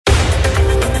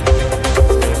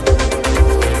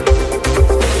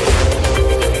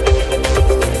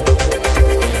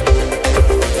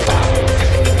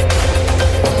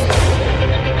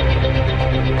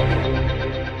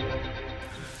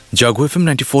জাগো FM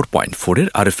 94.4 এর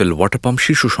RFL water pump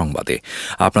শীর্ষ সংবাদে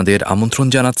আপনাদের আমন্ত্রণ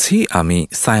জানাচ্ছি আমি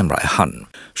সায়েম রায়হান।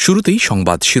 শুরুতেই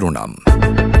সংবাদ শিরোনাম।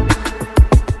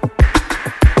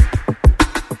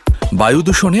 বায়ু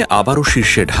দূষণে আবারও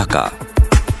শীর্ষে ঢাকা।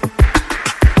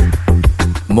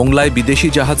 মোংলায় বিদেশি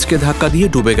জাহাজকে ধাক্কা দিয়ে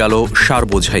ডুবে গেল সার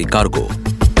বোঝাই কার্গো।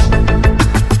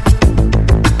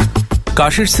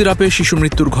 কাশির সিরাপে শিশু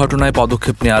মৃত্যুর ঘটনায়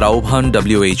পদক্ষেপ নেওয়ার আহ্বান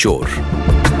ডব্লিউএইচওর।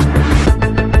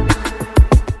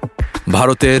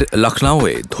 ভারতের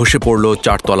লখনউয়ে ধসে পড়ল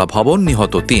 4তলা ভবন,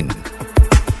 নিহত 3।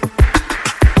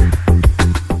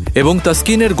 এবং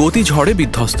তাসকিনের গতি ঝড়ে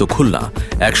বিধ্বস্ত খুলনা,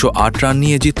 108 রান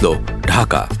নিয়ে জিতল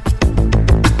ঢাকা।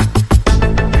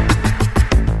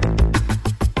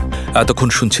 এতক্ষণ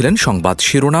শুনছিলেন সংবাদ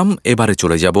শিরোনাম, এবারে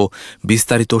চলে যাব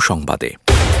বিস্তারিত সংবাদে।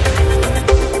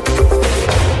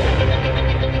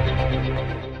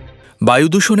 বায়ু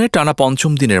দূষণে টানা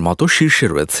 5ম দিনের মতো শীর্ষে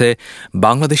রয়েছে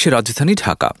বাংলাদেশের রাজধানী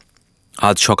ঢাকা।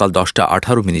 আজ সকাল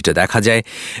 10:18 দেখা যায়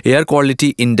এয়ার কোয়ালিটি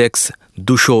ইন্ডেক্স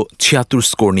 276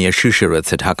 স্কোর নিয়ে শীর্ষে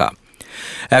রয়েছে ঢাকা।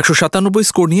 197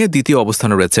 স্কোর নিয়ে দ্বিতীয়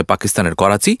অবস্থানে রয়েছে পাকিস্তানের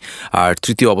করাচি, আর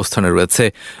তৃতীয় অবস্থানে রয়েছে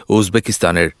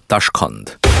উজবেকিস্তানের তাশখন্দ।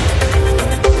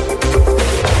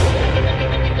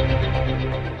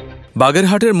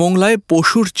 বাগেরহাটের মোংলায়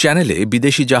পশুর চ্যানেলে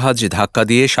বিদেশি জাহাজ ধাক্কা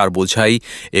দিয়ে সার বোঝাই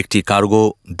একটি কার্গো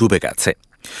ডুবে গেছে।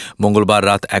 মঙ্গলবার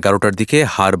রাত 11টার দিকে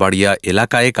হারবাড়িয়া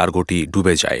এলাকায় কার্গোটি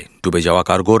ডুবে যায়। ডুবে যাওয়া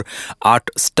কার্গোর 8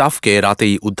 স্টাফকে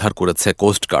রাতেই উদ্ধার করেছে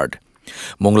কোস্টগার্ড।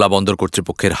 মোংলা বন্দর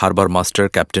কর্তৃপক্ষের হারবার মাস্টার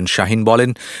ক্যাপ্টেন শাহিন বলেন,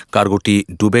 কার্গোটি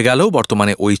ডুবে গেলেও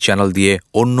বর্তমানে ওই চ্যানেল দিয়ে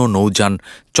অন্য নৌযান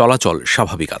চলাচল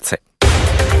স্বাভাবিক আছে।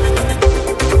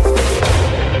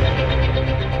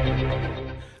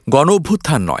 গণ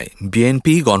অভ্যুত্থান নয়,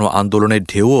 বিএনপি গণ আন্দোলনের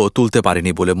ঢেউও তুলতে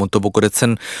পারেনি বলে মন্তব্য করেছেন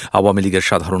আওয়ামী লীগের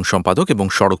সাধারণ সম্পাদক এবং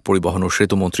সড়ক পরিবহন ও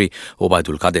সেতুমন্ত্রী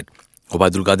ওবায়দুল কাদের।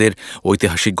 ওবায়দুল কাদের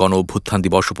ঐতিহাসিক গণ অভ্যুত্থান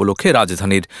দিবস উপলক্ষে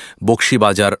রাজধানীর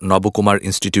বকশীবাজার নবকুমার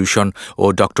ইনস্টিটিউশন ও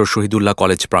ড. শহীদুল্লাহ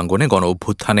কলেজ প্রাঙ্গণে গণ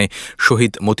অভ্যুত্থানে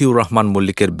শহীদ মতিউর রহমান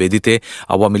মল্লিকের বেদিতে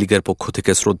আওয়ামী লীগের পক্ষ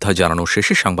থেকে শ্রদ্ধা জানানো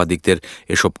শেষে সাংবাদিকদের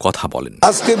এসব কথা বলেন।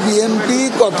 আজকে বিএনপি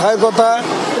কথায় কথায়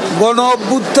গণ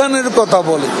অভ্যুত্থানের কথা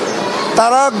বলে,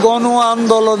 তারা গণ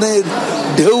আন্দোলনের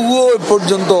ঢেউও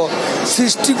পর্যন্ত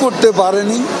সৃষ্টি করতে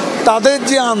পারেনি। তাদের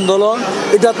যে আন্দোলন,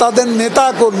 এটা তাদের নেতা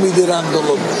কর্মীদের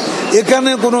আন্দোলন।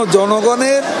 এখানে কোনো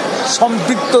জনগণের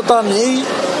সম্পৃক্ততা নেই।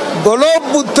 গণ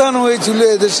অভ্যুত্থান হয়েছিল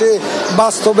এদেশে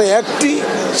বাস্তবে একটি,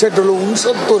 সেটা হল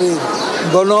 69-এর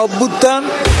গণ অভ্যুত্থান।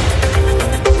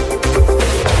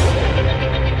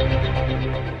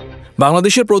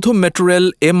 বাংলাদেশের প্রথম মেট্রো রেল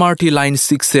এমআরটি লাইন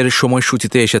 6-এর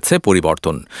সময়সূচিতে এসেছে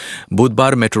পরিবর্তন।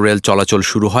 বুধবার মেট্রো রেল চলাচল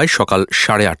শুরু হয় সকাল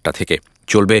 8:30 থেকে,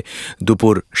 চলবে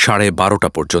দুপুর 12:30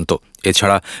 পর্যন্ত।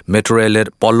 এছাড়া মেট্রো রেলের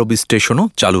পল্লবী স্টেশনও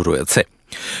চালু রয়েছে।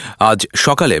 আজ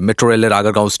সকালে মেট্রো রেলের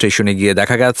আগারগাঁও স্টেশনে গিয়ে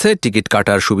দেখা গেছে টিকিট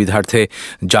কাটার সুবিধার্থে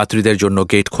যাত্রীদের জন্য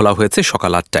গেট খোলা হয়েছে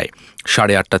সকাল 8টায়।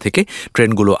 8:30 থেকে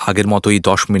ট্রেনগুলো আগের মতোই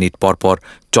 10 মিনিট পর পর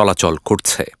চলাচল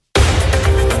করছে।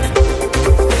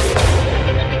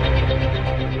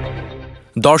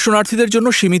 দর্শনার্থীদের জন্য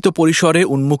সীমিত পরিসরে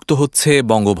উন্মুক্ত হচ্ছে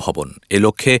বঙ্গভবন। এ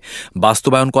লক্ষ্যে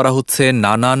বাস্তবায়ন করা হচ্ছে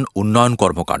নানান উন্নয়ন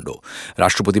কর্মকাণ্ড।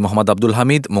 রাষ্ট্রপতি মোহাম্মদ আব্দুল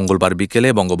হামিদ মঙ্গলবার বিকেলে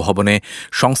বঙ্গভবনে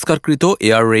সংস্কারকৃত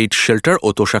এয়ার রেইড শেল্টার ও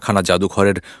তোষাখানা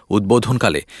জাদুঘরের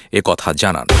উদ্বোধনকালে এ কথা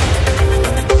জানান।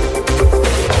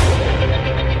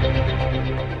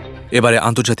 এবারে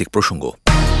আন্তর্জাতিক প্রসঙ্গ।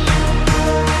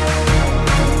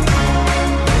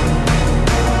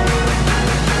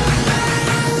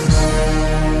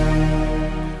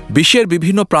 বিশ্বের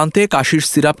বিভিন্ন প্রান্তে কাশির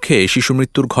সিরাপ খেয়ে শিশু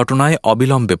মৃত্যুর ঘটনায়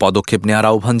অবিলম্বে পদক্ষেপ নেওয়ার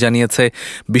আহ্বান জানিয়েছে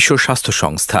বিশ্ব স্বাস্থ্য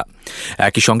সংস্থা।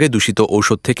 একই সঙ্গে দূষিত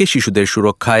ঔষধ থেকে শিশুদের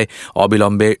সুরক্ষায়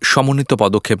অবিলম্বে সমন্বিত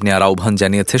পদক্ষেপ নেওয়ার আহ্বান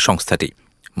জানিয়েছে সংস্থাটি।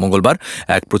 মঙ্গলবার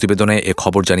এক প্রতিবেদনে এ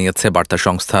খবর জানিয়েছে বার্তা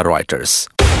সংস্থা রয়টার্স।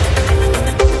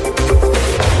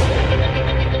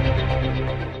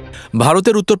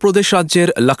 ভারতের উত্তরপ্রদেশ রাজ্যের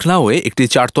লখনউয়ে একটি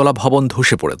 4তলা ভবন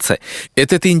ধসে পড়েছে।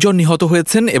 এতে 3 জন নিহত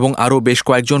হয়েছেন এবং আরও বেশ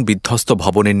কয়েকজন বিধ্বস্ত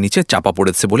ভবনের নিচে চাপা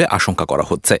পড়েছে বলে আশঙ্কা করা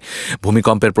হচ্ছে।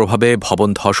 ভূমিকম্পের প্রভাবে ভবন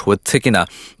ধস হচ্ছে কিনা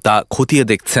তা খতিয়ে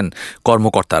দেখছেন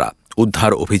কর্মকর্তারা।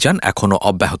 উদ্ধার অভিযান এখনও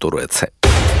অব্যাহত রয়েছে।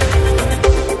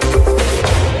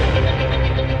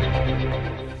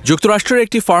 যুক্তরাষ্ট্রের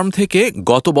একটি ফার্ম থেকে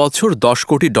গত বছর $10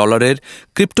 কোটি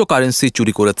ক্রিপ্টোকারেন্সি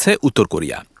চুরি করেছে উত্তর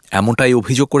কোরিয়া। এমনটাই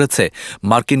অভিযোগ করেছে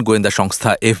মার্কিন গোয়েন্দা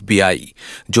সংস্থা এফবিআই।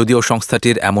 যদিও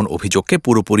সংস্থাটির এমন অভিযোগকে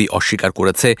পুরোপুরি অস্বীকার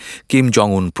করেছে কিম জং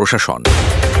উন প্রশাসন।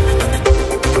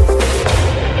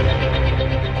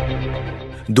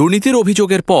 দুর্নীতির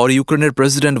অভিযোগের পর ইউক্রেনের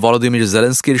প্রেসিডেন্ট ভলোদিমির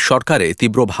জেলেনস্কির সরকারে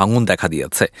তীব্র ভাঙন দেখা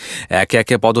দিয়েছে। একে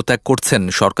একে পদত্যাগ করছেন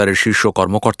সরকারের শীর্ষ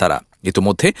কর্মকর্তারা।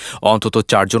 ইতোমধ্যে অন্তত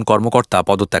 4 জন কর্মকর্তা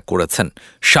পদত্যাগ করেছেন।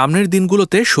 সামনের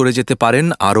দিনগুলোতে সরে যেতে পারেন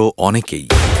আরও অনেকেই।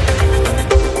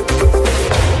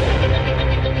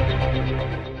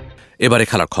 এবারে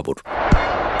খেলার খবর।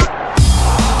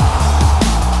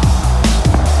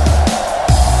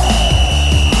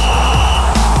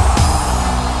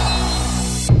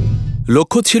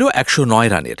 লক্ষ্য ছিল 109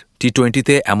 রানের।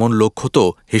 টি-20তে এমন লক্ষ্য তো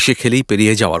হেসে খেলেই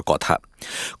পেরিয়ে যাওয়ার কথা।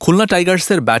 খুলনা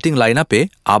টাইগার্সের ব্যাটিং লাইন আপে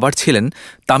আবার ছিলেন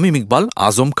তামিম ইকবাল,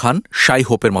 আজম খান, শাই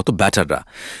হোপের মতো ব্যাটাররা,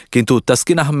 কিন্তু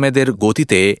তাসকিন আহমেদের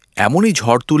গতিতে এমনই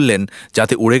ঝড় তুললেন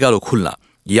যাতে উড়ে গেল খুলনা।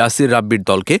 ইয়াসির রাব্বির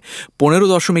দলকে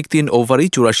 15.3 ওভারেই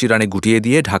 84 রানে গুটিয়ে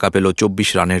দিয়ে ঢাকা পেল 24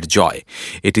 রানের জয়।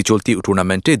 এটি চলতি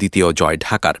টুর্নামেন্টে দ্বিতীয় জয়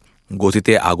ঢাকার।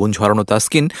 গতিতে আগুন ঝরানো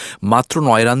তাসকিন মাত্র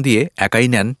 9 রান দিয়ে একাই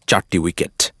নেন 4টি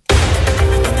উইকেট।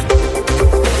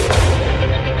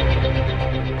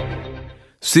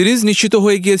 সিরিজ নিশ্চিত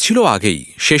হয়ে গিয়েছিল আগেই।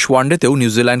 শেষ ওয়ানডেতেও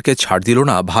নিউজিল্যান্ডকে ছাড় দিল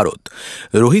না ভারত।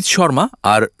 রোহিত শর্মা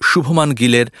আর শুভমান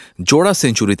গিলের জোড়া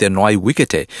সেঞ্চুরিতে 9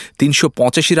 উইকেটে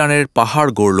 385 রানের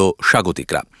পাহাড় গড়ল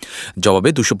স্বাগতিকরা। জবাবে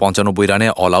 295 রানে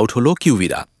অল আউট হল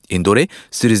কিউভিরা। ইন্দোরে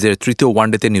সিরিজের তৃতীয়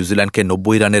ওয়ানডেতে নিউজিল্যান্ডকে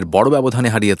 90 রানের বড় ব্যবধানে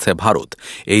হারিয়েছে ভারত।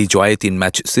 এই জয়ে 3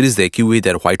 ম্যাচ সিরিজে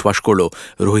কিউভিদের হোয়াইট ওয়াশ করল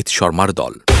রোহিত শর্মার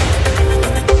দল।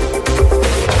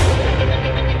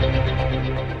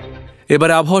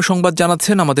 এবারে আবহাওয়া সংবাদ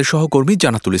জানাচ্ছেন আমাদের সহকর্মী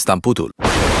জানাতুল ইসলাম পুতুল।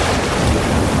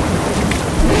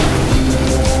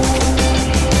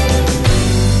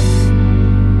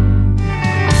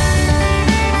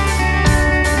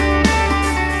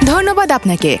 ধন্যবাদ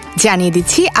আপনাকে। জানিয়ে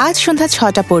দিচ্ছি আজ সন্ধ্যা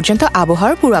 6টা পর্যন্ত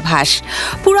আবহাওয়ার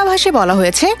পূর্বাভাসে বলা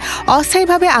হয়েছে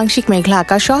অস্থায়ীভাবে আংশিক মেঘলা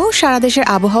আকাশ সহ সারা দেশের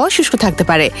আবহাওয়া শুষ্ক থাকতে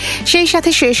পারে। সেই সাথে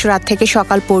শেষ রাত থেকে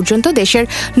সকাল পর্যন্ত দেশের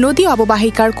নদী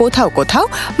অববাহিকার কোথাও কোথাও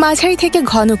মাঝারি থেকে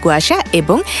ঘন কুয়াশা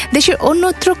এবং দেশের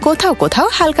অন্যত্র কোথাও কোথাও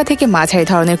হালকা থেকে মাঝারি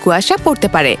ধরনের কুয়াশা পড়তে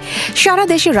পারে। সারা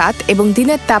দেশে রাত এবং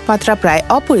দিনের তাপমাত্রা প্রায়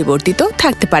অপরিবর্তিত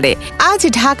থাকতে পারে। আজ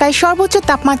ঢাকায় সর্বোচ্চ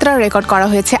তাপমাত্রা রেকর্ড করা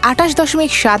হয়েছে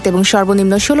 28.7 এবং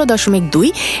সর্বনিম্ন 16.2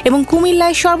 এবং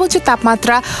কুমিল্লায় সর্বোচ্চ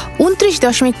তাপমাত্রা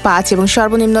 29.5 এবং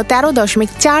সর্বনিম্ন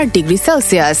 13.4 ডিগ্রি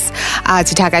সেলসিয়াস। আজ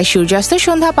ঢাকায় সূর্যাস্ত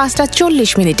সন্ধ্যা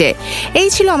 5:40 এই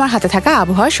ছিল আমার হাতে থাকা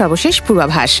আবহাওয়ার সর্বশেষ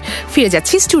পূর্বাভাস। ফিরে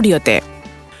যাচ্ছি স্টুডিওতে।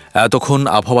 এতক্ষণ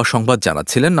আবহাওয়া সংবাদ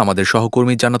জানাচ্ছিলেন আমাদের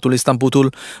সহকর্মী জানাতুল ইসলাম পুতুল।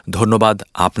 ধন্যবাদ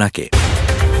আপনাকে।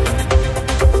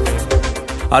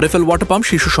 আরএফএল ওয়াটার পাম্প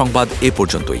শীর্ষ সংবাদ এ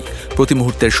পর্যন্তই। প্রতি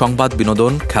মুহূর্তের সংবাদ,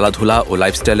 বিনোদন, খেলাধুলা ও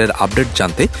লাইফস্টাইলের আপডেট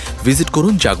জানতে ভিজিট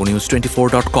করুন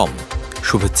jagonews24.com।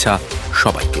 শুভেচ্ছা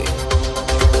সবাইকে।